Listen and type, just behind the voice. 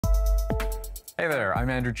Hey there, I'm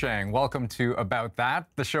Andrew Chang. Welcome to About That,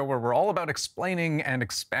 the show where we're all about explaining and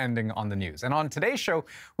expanding on the news. And on today's show,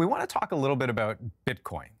 we want to talk a little bit about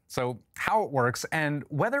Bitcoin. So how it works and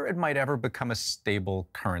whether it might ever become a stable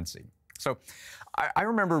currency. So I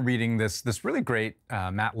remember reading this really great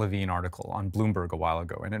Matt Levine article on Bloomberg a while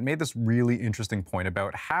ago, and it made this really interesting point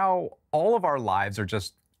about how all of our lives are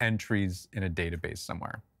just entries in a database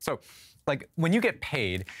somewhere. So like when you get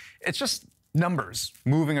paid, it's just numbers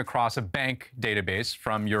moving across a bank database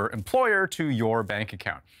from your employer to your bank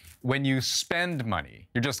account. When you spend money,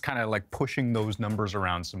 you're just kind of like pushing those numbers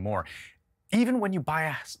around some more. Even when you buy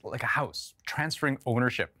a house, transferring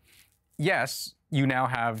ownership, yes, you now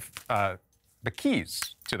have the keys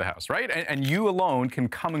to the house, right? And you alone can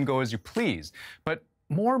come and go as you please. But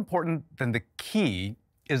more important than the key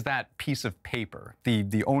is that piece of paper,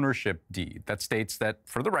 the ownership deed that states that,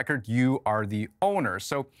 for the record, you are the owner.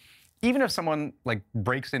 So even if someone like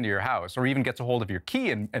breaks into your house or even gets a hold of your key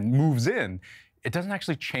and moves in, it doesn't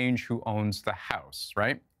actually change who owns the house,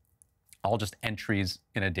 right? All just entries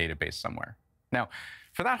in a database somewhere. Now,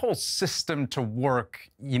 for that whole system to work,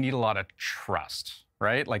 you need a lot of trust,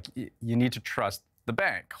 right? Like you need to trust the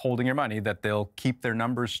bank holding your money that they'll keep their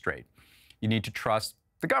numbers straight. You need to trust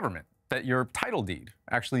the government that your title deed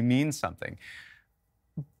actually means something.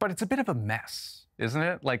 But it's a bit of a mess, isn't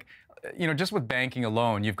it? Like, you know, just with banking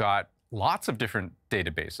alone, you've got lots of different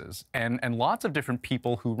databases and lots of different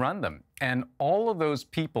people who run them. And all of those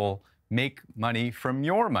people make money from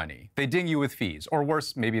your money. They ding you with fees, or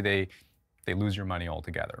worse, maybe they lose your money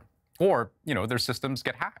altogether. Or, you know, their systems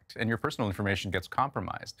get hacked and your personal information gets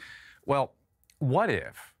compromised. Well, what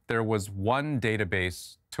if there was one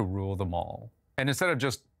database to rule them all? And instead of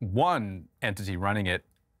just one entity running it,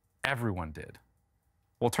 everyone did.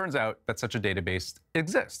 Well, it turns out that such a database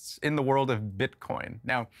exists in the world of Bitcoin.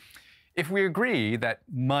 Now, if we agree that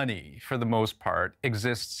money, for the most part,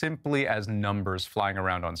 exists simply as numbers flying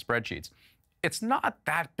around on spreadsheets, it's not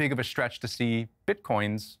that big of a stretch to see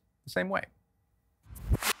Bitcoins the same way.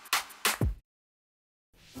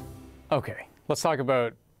 Okay, let's talk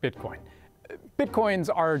about Bitcoin. Bitcoins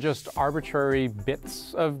are just arbitrary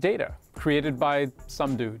bits of data created by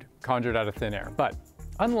some dude, conjured out of thin air. But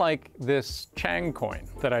unlike this Chang coin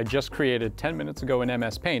that I just created 10 minutes ago in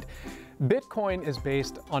MS Paint, Bitcoin is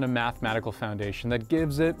based on a mathematical foundation that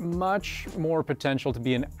gives it much more potential to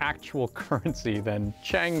be an actual currency than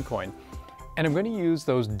Chang coin. And I'm going to use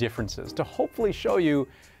those differences to hopefully show you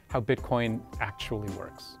how Bitcoin actually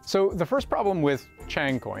works. So the first problem with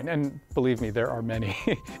Chang coin, and believe me, there are many,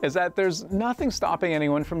 is that there's nothing stopping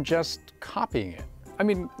anyone from just copying it. I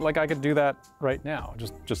mean, like I could do that right now.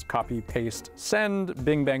 Just copy, paste, send,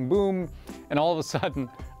 bing, bang, boom, and all of a sudden,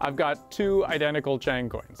 I've got two identical Chang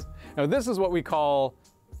coins. Now, this is what we call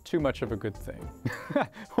too much of a good thing.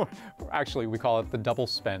 Actually, we call it the double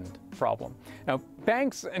spend problem. Now,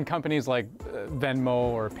 banks and companies like Venmo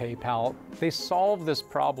or PayPal, they solve this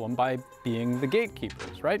problem by being the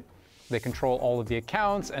gatekeepers, right? They control all of the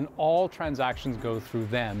accounts and all transactions go through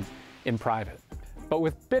them in private. But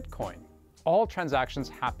with Bitcoin, all transactions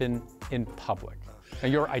happen in public. Now,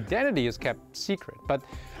 your identity is kept secret, but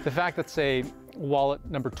the fact that, say, wallet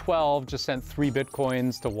number 12 just sent 3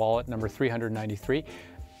 Bitcoins to wallet number 393,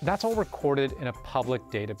 that's all recorded in a public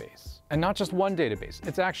database. And not just one database,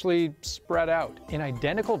 it's actually spread out in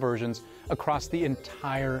identical versions across the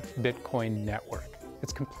entire Bitcoin network.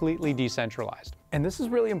 It's completely decentralized. And this is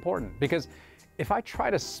really important because if I try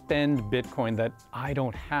to spend Bitcoin that I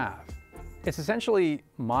don't have, it's essentially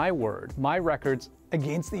my word, my records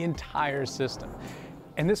against the entire system.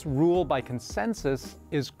 And this rule by consensus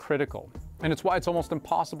is critical. And it's why it's almost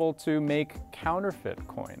impossible to make counterfeit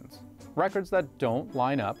coins. Records that don't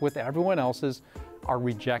line up with everyone else's are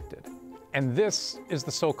rejected. And this is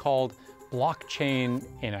the so-called blockchain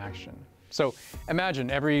in action. So imagine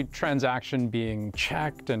every transaction being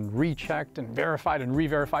checked and rechecked and verified and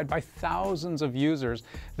re-verified by thousands of users,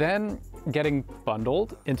 then getting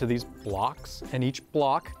bundled into these blocks, and each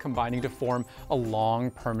block combining to form a long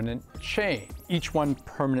permanent chain, each one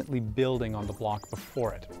permanently building on the block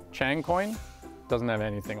before it. Chang coin doesn't have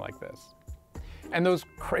anything like this. And those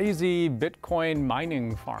crazy Bitcoin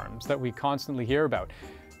mining farms that we constantly hear about,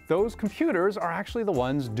 those computers are actually the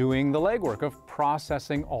ones doing the legwork of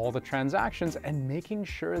processing all the transactions and making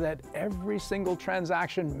sure that every single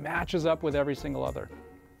transaction matches up with every single other.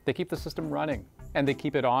 They keep the system running and they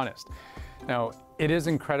keep it honest. Now, it is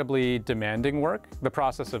incredibly demanding work. The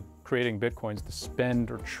process of creating Bitcoins to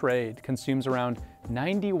spend or trade consumes around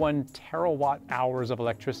 91 terawatt hours of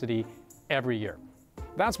electricity every year.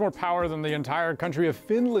 That's more power than the entire country of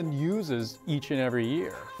Finland uses each and every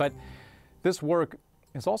year. But this work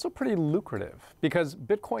is also pretty lucrative because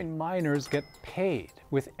Bitcoin miners get paid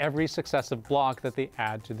with every successive block that they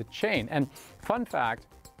add to the chain. And fun fact,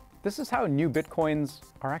 this is how new Bitcoins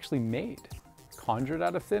are actually made. Conjured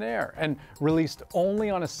out of thin air and released only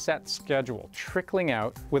on a set schedule, trickling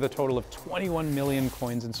out with a total of 21 million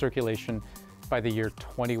coins in circulation by the year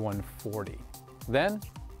 2140. Then,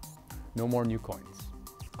 no more new coins.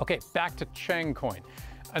 Okay, back to Chang coin.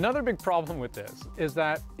 Another big problem with this is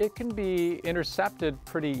that it can be intercepted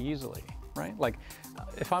pretty easily, right? Like,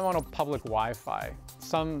 if I'm on a public Wi-Fi,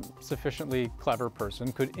 some sufficiently clever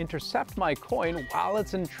person could intercept my coin while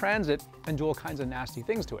it's in transit and do all kinds of nasty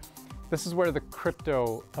things to it. This is where the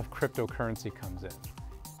crypto of cryptocurrency comes in.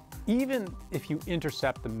 Even if you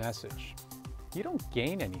intercept the message, you don't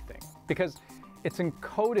gain anything because it's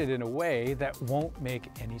encoded in a way that won't make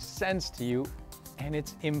any sense to you, and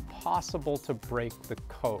it's impossible to break the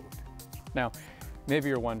code. Now, maybe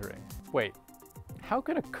you're wondering, wait, how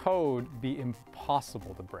could a code be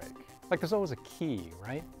impossible to break? Like, there's always a key,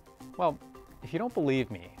 right? Well, if you don't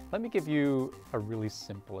believe me, let me give you a really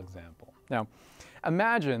simple example. Now,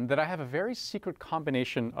 imagine that I have a very secret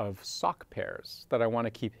combination of sock pairs that I want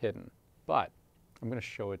to keep hidden, but I'm going to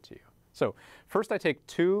show it to you. So first I take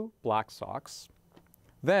 2 black socks,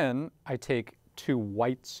 then I take 2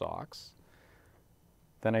 white socks,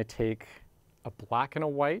 then I take a black and a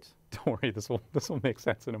white. Don't worry, this will make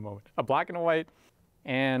sense in a moment. A black and a white,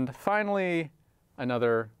 and finally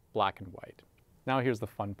another black and white. Now here's the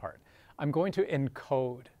fun part. I'm going to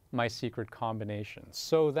encode my secret combination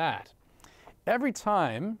so that every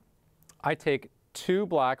time I take 2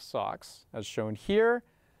 black socks, as shown here,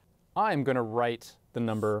 I'm going to write the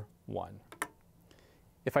number 1.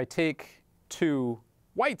 If I take 2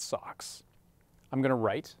 white socks, I'm going to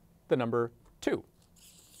write the number 2.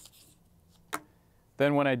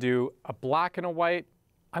 Then when I do a black and a white,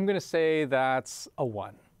 I'm going to say that's a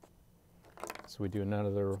 1. So we do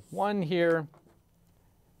another 1 here,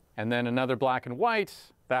 and then another black and white,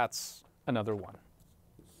 that's another 1.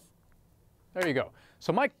 There you go.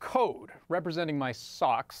 So my code representing my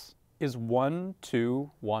socks is 1, 2,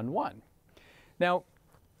 1, 1. Now,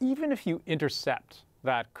 even if you intercept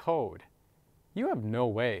that code, you have no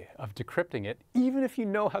way of decrypting it, even if you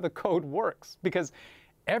know how the code works, because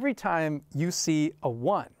every time you see a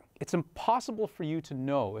 1, it's impossible for you to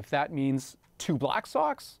know if that means 2 black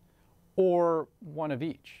socks or 1 of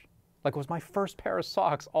each. Like, was my first pair of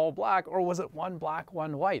socks all black, or was it 1 black,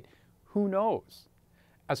 1 white? Who knows?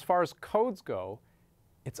 As far as codes go,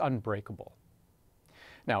 it's unbreakable.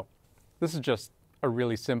 Now, this is just a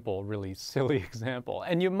really simple, really silly example.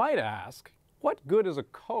 And you might ask, what good is a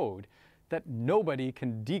code that nobody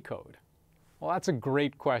can decode? Well, that's a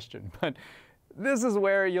great question, but this is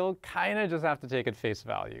where you'll kind of just have to take at face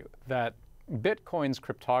value that Bitcoin's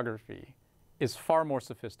cryptography is far more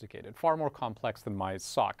sophisticated, far more complex than my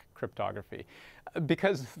sock cryptography,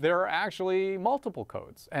 because there are actually multiple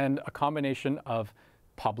codes and a combination of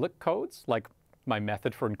public codes, like my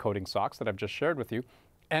method for encoding socks that I've just shared with you,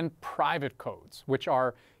 and private codes, which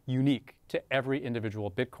are unique to every individual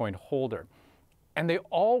Bitcoin holder. And they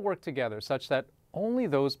all work together such that only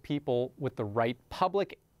those people with the right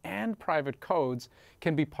public and private codes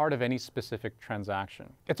can be part of any specific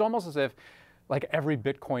transaction. It's almost as if, like, every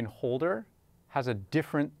Bitcoin holder has a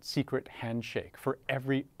different secret handshake for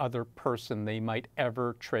every other person they might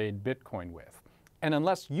ever trade Bitcoin with. And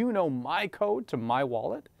unless you know my code to my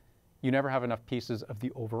wallet, you never have enough pieces of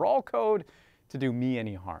the overall code to do me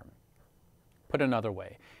any harm. Put another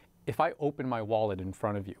way, if I open my wallet in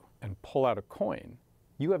front of you and pull out a coin,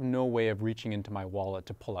 you have no way of reaching into my wallet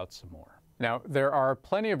to pull out some more. Now, there are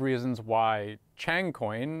plenty of reasons why Chang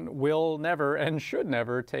coin will never and should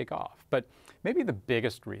never take off. But maybe the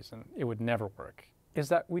biggest reason it would never work is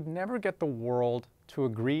that we'd never get the world to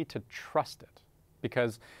agree to trust it,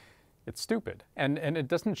 because it's stupid and it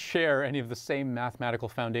doesn't share any of the same mathematical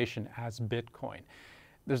foundation as Bitcoin.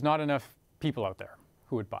 There's not enough people out there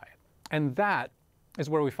who would buy it. And that is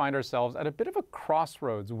where we find ourselves at a bit of a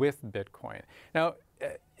crossroads with Bitcoin. Now,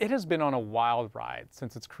 it has been on a wild ride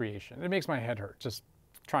since its creation. It makes my head hurt just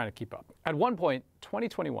trying to keep up. At one point,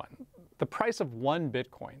 2021, the price of 1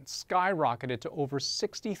 Bitcoin skyrocketed to over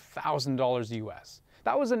 $60,000 US.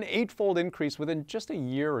 That was an 8-fold increase within just a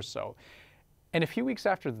year or so. And a few weeks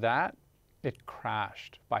after that, it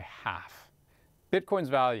crashed by half. Bitcoin's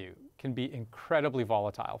value can be incredibly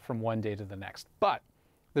volatile from one day to the next, but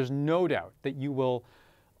there's no doubt that you will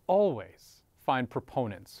always find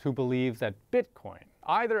proponents who believe that Bitcoin,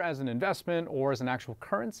 either as an investment or as an actual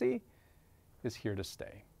currency, is here to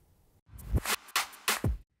stay.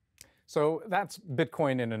 So that's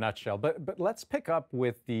Bitcoin in a nutshell. But let's pick up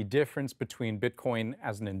with the difference between Bitcoin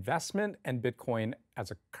as an investment and Bitcoin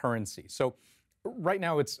as a currency. So right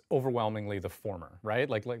now it's overwhelmingly the former, right?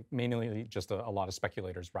 Like mainly just a lot of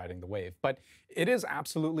speculators riding the wave. But it is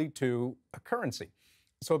absolutely too a currency.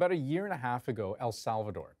 So about a year and a half ago, El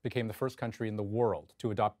Salvador became the first country in the world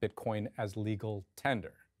to adopt Bitcoin as legal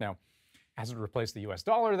tender. Now, has it replaced the US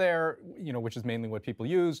dollar there, which is mainly what people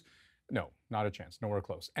use? No, not a chance, nowhere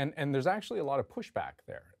close. And there's actually a lot of pushback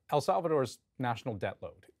there. El Salvador's national debt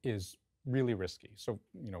load is really risky, so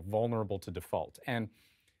vulnerable to default. And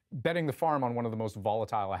betting the farm on one of the most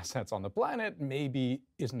volatile assets on the planet maybe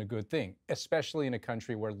isn't a good thing, especially in a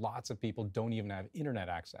country where lots of people don't even have internet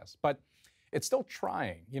access. But it's still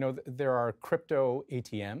trying. There are crypto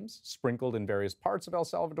ATMs sprinkled in various parts of El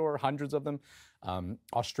Salvador, hundreds of them.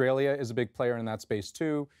 Australia is a big player in that space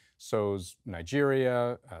too. So's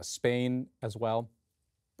Nigeria, Spain as well.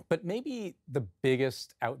 But maybe the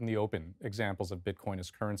biggest out in the open examples of Bitcoin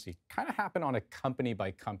as currency kind of happen on a company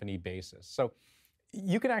by company basis. So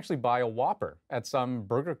you can actually buy a Whopper at some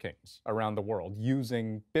Burger Kings around the world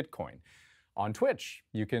using Bitcoin. On Twitch,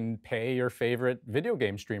 you can pay your favorite video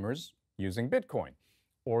game streamers using Bitcoin.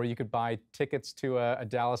 Or you could buy tickets to a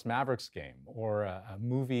Dallas Mavericks game, or a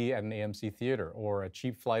movie at an AMC theater, or a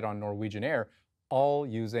cheap flight on Norwegian Air, all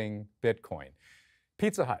using Bitcoin.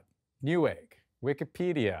 Pizza Hut, Newegg,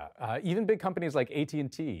 Wikipedia, even big companies like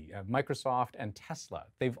AT&T, Microsoft, and Tesla,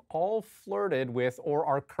 they've all flirted with or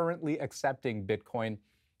are currently accepting Bitcoin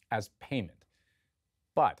as payment.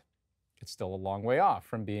 But it's still a long way off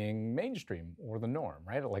from being mainstream or the norm,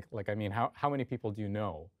 right? How many people do you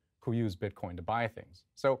know who use Bitcoin to buy things?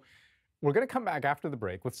 So we're going to come back after the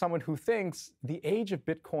break with someone who thinks the age of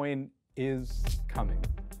Bitcoin is coming.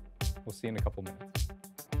 We'll see you in a couple minutes.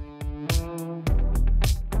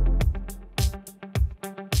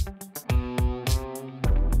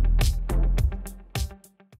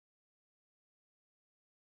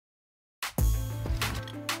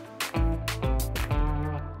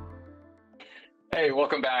 Hey,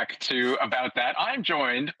 welcome back to About That. I'm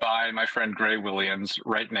joined by my friend Gray Williams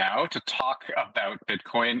right now to talk about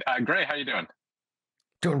Bitcoin. Gray, how you doing?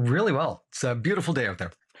 Doing really well. It's a beautiful day out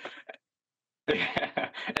there.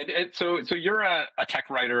 So you're a tech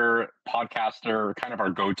writer, podcaster, kind of our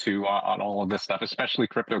go-to on all of this stuff, especially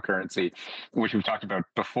cryptocurrency, which we've talked about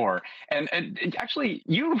before. And actually,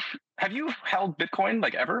 have you held Bitcoin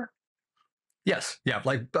ever? Yes, yeah,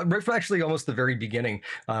 right from actually almost the very beginning.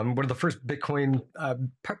 One of the first Bitcoin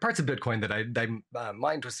parts of Bitcoin that I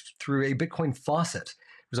mined was through a Bitcoin faucet.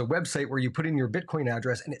 There's a website where you put in your Bitcoin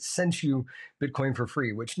address and it sends you Bitcoin for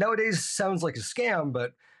free, which nowadays sounds like a scam,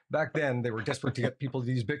 but back then they were desperate to get people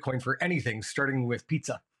to use Bitcoin for anything, starting with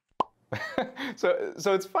pizza.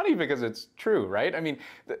 So it's funny because it's true, right? I mean,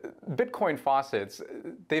 Bitcoin faucets,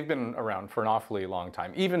 they've been around for an awfully long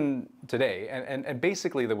time, even today. And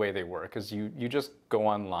basically the way they work is you just go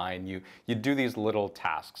online, you do these little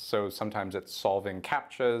tasks. So sometimes it's solving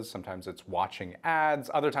CAPTCHAs, sometimes it's watching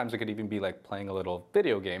ads, other times it could even be like playing a little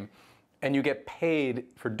video game. And you get paid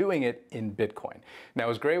for doing it in Bitcoin.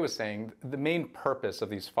 Now, as Gray was saying, the main purpose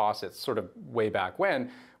of these faucets, sort of way back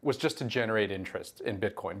when, was just to generate interest in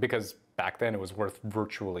Bitcoin, because back then it was worth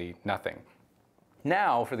virtually nothing.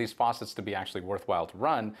 Now, for these faucets to be actually worthwhile to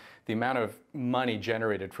run, the amount of money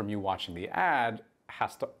generated from you watching the ad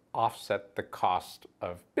has to offset the cost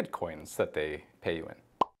of Bitcoins that they pay you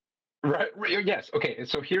in. Right. Yes. Okay.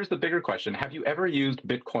 So here's the bigger question. Have you ever used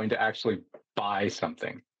Bitcoin to actually buy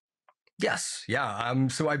something? Yes, yeah.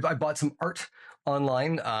 So I bought some art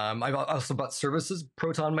online. I've also bought services,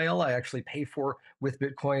 Proton Mail. I actually pay for with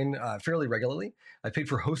Bitcoin fairly regularly. I paid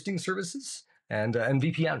for hosting services and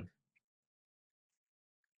VPN.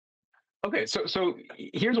 Okay, so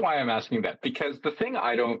here's why I'm asking that, because the thing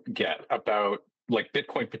I don't get about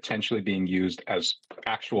Bitcoin potentially being used as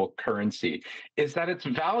actual currency is that its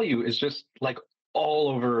value is just all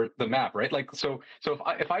over the map, right? So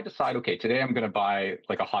if I decide, okay, today I'm going to buy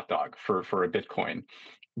a hot dog for a Bitcoin,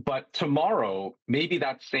 but tomorrow maybe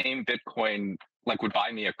that same Bitcoin would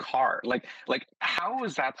buy me a car. How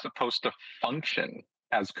is that supposed to function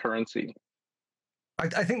as currency?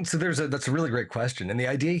 I think so. That's a really great question, and the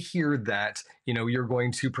idea here that you're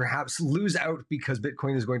going to perhaps lose out because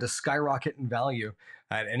Bitcoin is going to skyrocket in value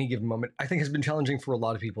at any given moment, I think has been challenging for a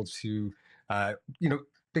lot of people to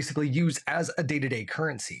basically use as a day-to-day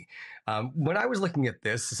currency. When I was looking at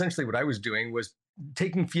this, essentially what I was doing was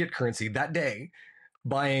taking fiat currency that day,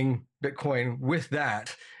 buying Bitcoin with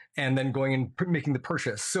that, and then going and making the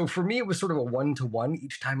purchase. So for me, it was sort of a one-to-one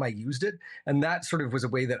each time I used it. And that sort of was a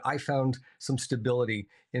way that I found some stability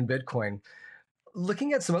in Bitcoin.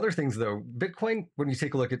 Looking at some other things, though, Bitcoin, when you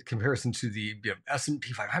take a look at comparison to the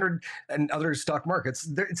S&P 500 and other stock markets,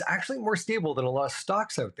 it's actually more stable than a lot of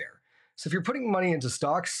stocks out there. So if you're putting money into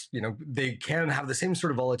stocks, they can have the same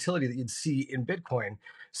sort of volatility that you'd see in Bitcoin.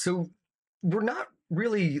 So we're not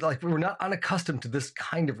really we're not unaccustomed to this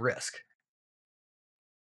kind of risk.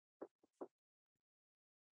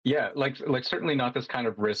 Yeah, like certainly not this kind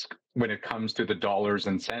of risk when it comes to the dollars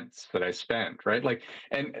and cents that I spend, right?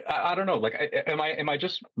 And I don't know, am I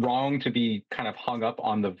just wrong to be kind of hung up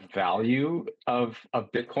on the value of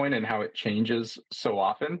Bitcoin and how it changes so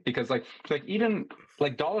often? Because even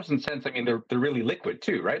dollars and cents, I mean, they're really liquid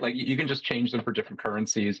too, right? Like you can just change them for different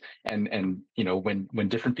currencies, and when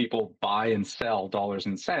different people buy and sell dollars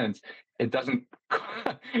and cents, it doesn't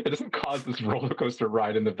cause this roller coaster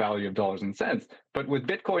ride in the value of dollars and cents. But with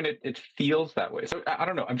Bitcoin, it feels that way. So I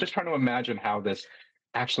don't know. I'm just trying to imagine how this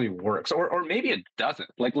actually works, or maybe it doesn't.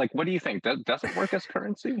 Like what do you think? Does it work as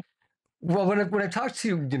currency? Well, when I've talked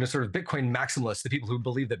to sort of Bitcoin maximalists, the people who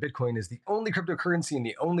believe that Bitcoin is the only cryptocurrency and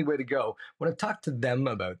the only way to go, when I've talked to them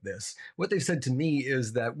about this, what they've said to me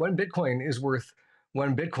is that one Bitcoin is worth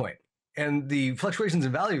one Bitcoin. And the fluctuations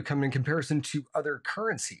in value come in comparison to other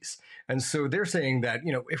currencies. And so they're saying that,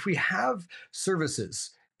 if we have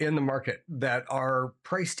services in the market that are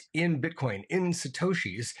priced in Bitcoin, in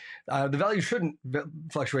Satoshis, the value shouldn't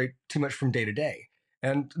fluctuate too much from day to day.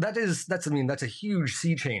 And that's a huge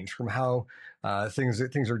sea change from how things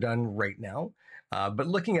are done right now. But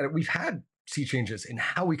looking at it, we've had sea changes in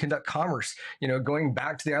how we conduct commerce, going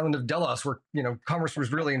back to the island of Delos, where, commerce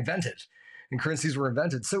was really invented and currencies were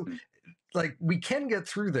invented. So we can get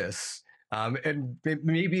through this, and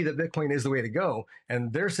maybe that Bitcoin is the way to go.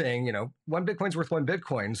 And they're saying, one Bitcoin's worth one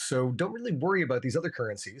Bitcoin. So don't really worry about these other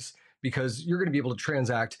currencies because you're going to be able to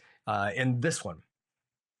transact in this one.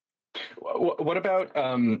 What about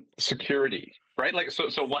security, right?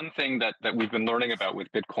 So one thing that we've been learning about with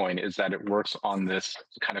Bitcoin is that it works on this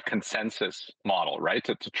kind of consensus model, right?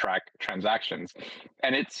 To track transactions.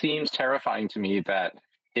 And it seems terrifying to me that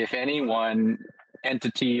if any one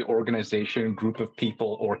entity, organization, group of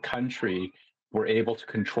people, or country were able to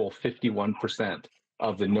control 51%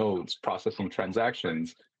 of the nodes processing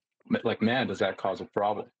transactions, man, does that cause a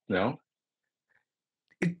problem? No?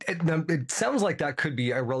 It sounds like that could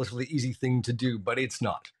be a relatively easy thing to do, but it's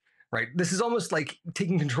not, right? This is almost like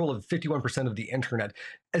taking control of 51% of the internet.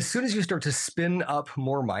 As soon as you start to spin up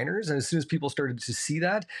more miners, and as soon as people started to see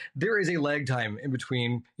that, there is a lag time in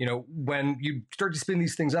between, when you start to spin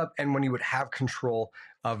these things up and when you would have control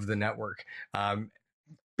of the network.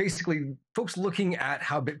 Basically, folks looking at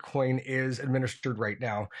how Bitcoin is administered right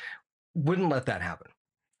now wouldn't let that happen.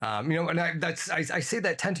 And I say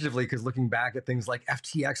that tentatively because looking back at things like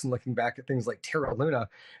FTX and looking back at things like Terra Luna,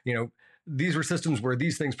 these were systems where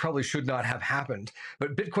these things probably should not have happened.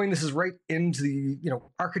 But Bitcoin, this is right into the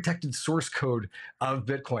architected source code of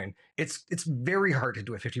Bitcoin. It's very hard to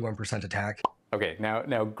do a 51% attack. Okay,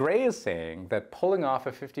 now Gray is saying that pulling off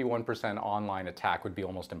a 51% online attack would be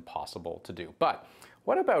almost impossible to do. But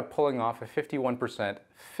what about pulling off a 51%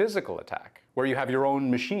 physical attack, where you have your own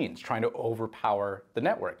machines trying to overpower the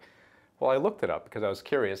network? Well, I looked it up because I was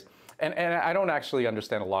curious, and I don't actually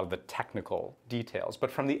understand a lot of the technical details, but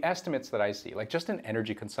from the estimates that I see, just in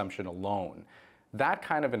energy consumption alone, that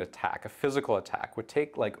kind of an attack, a physical attack, would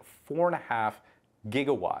take 4.5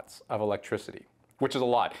 gigawatts of electricity, which is a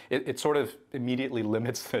lot. It sort of immediately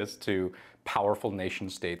limits this to powerful nation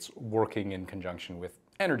states working in conjunction with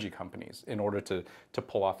energy companies in order to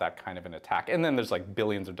pull off that kind of an attack. And then there's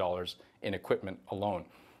billions of dollars in equipment alone.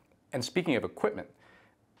 And speaking of equipment,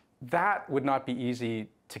 that would not be easy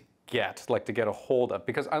to get a hold of,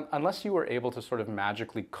 because unless you were able to sort of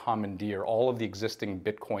magically commandeer all of the existing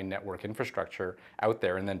Bitcoin network infrastructure out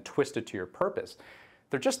there and then twist it to your purpose,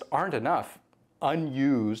 there just aren't enough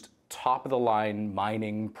unused top-of-the-line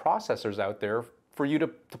mining processors out there for you to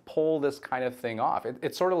pull this kind of thing off.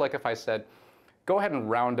 It's sort of like if I said, go ahead and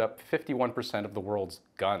round up 51% of the world's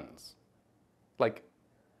guns.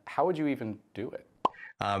 How would you even do it?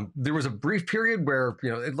 There was a brief period where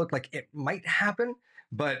it looked like it might happen,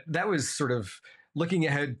 but that was sort of looking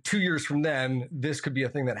ahead 2 years from then. This could be a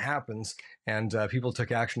thing that happens, and people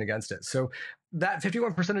took action against it. So that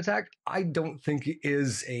 51% attack, I don't think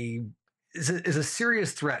is a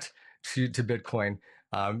serious threat to Bitcoin.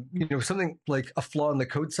 Something like a flaw in the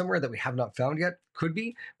code somewhere that we have not found yet could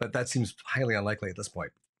be, but that seems highly unlikely at this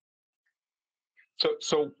point.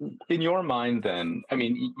 So in your mind, then, I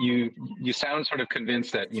mean, you sound sort of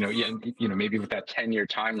convinced that maybe with that 10-year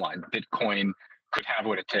timeline, Bitcoin could have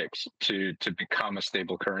what it takes to become a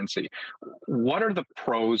stable currency. What are the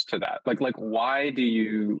pros to that? Like why do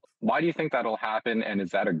you think that'll happen, and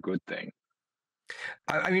is that a good thing?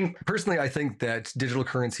 I mean, personally, I think that digital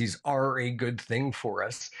currencies are a good thing for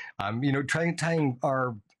us. Tying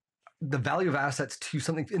the value of assets to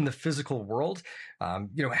something in the physical world,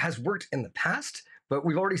 has worked in the past, but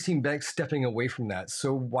we've already seen banks stepping away from that.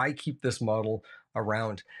 So why keep this model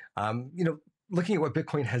around? Looking at what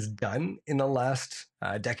Bitcoin has done in the last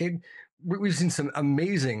decade, we've seen some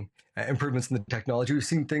amazing improvements in the technology. We've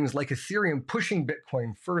seen things like Ethereum pushing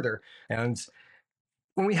Bitcoin further. And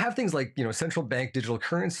when we have things like, central bank digital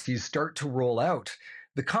currencies start to roll out,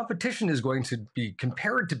 the competition is going to be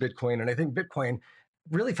compared to Bitcoin. And I think Bitcoin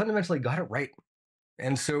really fundamentally got it right.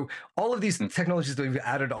 And so all of these technologies that we've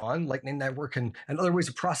added on, Lightning Network and other ways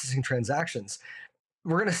of processing transactions,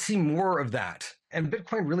 we're going to see more of that. And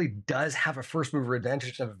Bitcoin really does have a first mover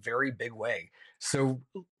advantage in a very big way. So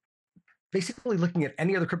basically looking at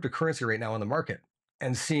any other cryptocurrency right now on the market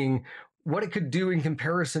and seeing what it could do in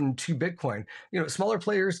comparison to Bitcoin. Smaller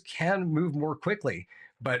players can move more quickly,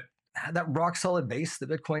 but that rock solid base that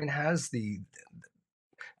Bitcoin has, the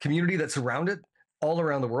community that's around it all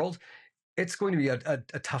around the world, it's going to be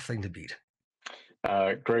a tough thing to beat.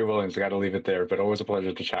 Gray Williams, I got to leave it there, but always a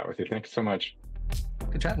pleasure to chat with you. Thanks so much.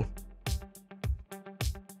 Good chatting.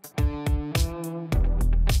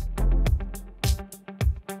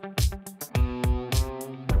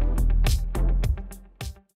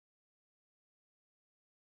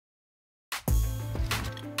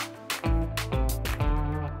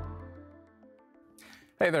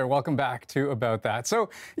 Hey there, welcome back to About That.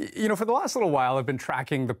 So, for the last little while, I've been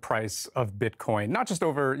tracking the price of Bitcoin, not just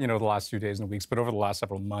over, the last few days and weeks, but over the last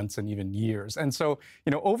several months and even years. And so,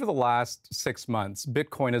 over the last 6 months,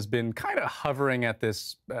 Bitcoin has been kind of hovering at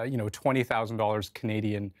this, $20,000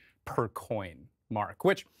 Canadian per coin mark,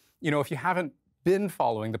 which, if you haven't been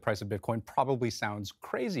following the price of Bitcoin, probably sounds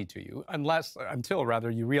crazy to you,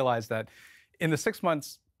 until you realize that in the 6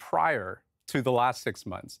 months prior to the last 6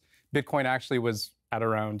 months, Bitcoin actually was at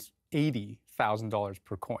around $80,000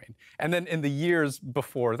 per coin. And then in the years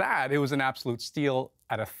before that, it was an absolute steal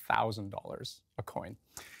at $1,000 a coin.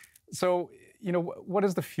 So, what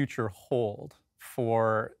does the future hold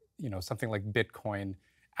for, something like Bitcoin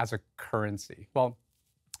as a currency? Well,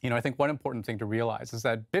 I think one important thing to realize is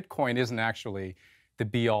that Bitcoin isn't actually the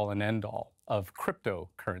be-all and end-all of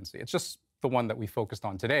cryptocurrency. It's just the one that we focused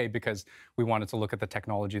on today because we wanted to look at the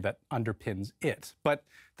technology that underpins it. But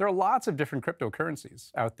there are lots of different cryptocurrencies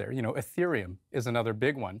out there. Ethereum is another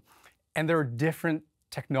big one. And there are different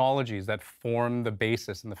technologies that form the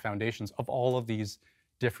basis and the foundations of all of these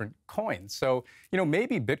different coins. So,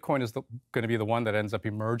 maybe Bitcoin is going to be the one that ends up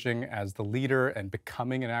emerging as the leader and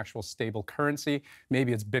becoming an actual stable currency.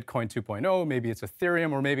 Maybe it's Bitcoin 2.0, maybe it's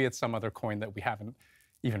Ethereum, or maybe it's some other coin that we haven't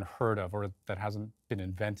even heard of or that hasn't been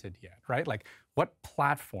invented yet, right? Like, what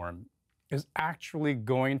platform is actually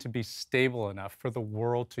going to be stable enough for the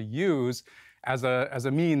world to use as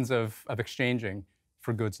a means of exchanging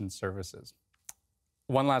for goods and services?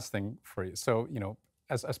 One last thing for you. So,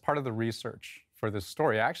 as part of the research for this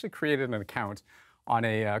story, I actually created an account on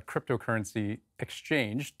a cryptocurrency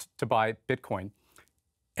exchange to buy Bitcoin.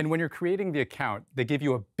 And when you're creating the account, they give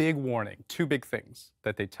you a big warning, 2 big things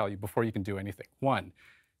that they tell you before you can do anything. One,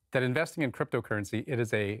 that investing in cryptocurrency, it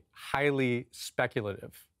is a highly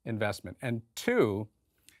speculative investment. And 2,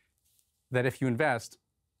 that if you invest,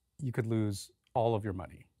 you could lose all of your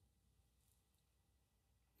money.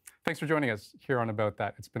 Thanks for joining us here on About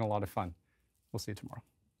That. It's been a lot of fun. We'll see you tomorrow.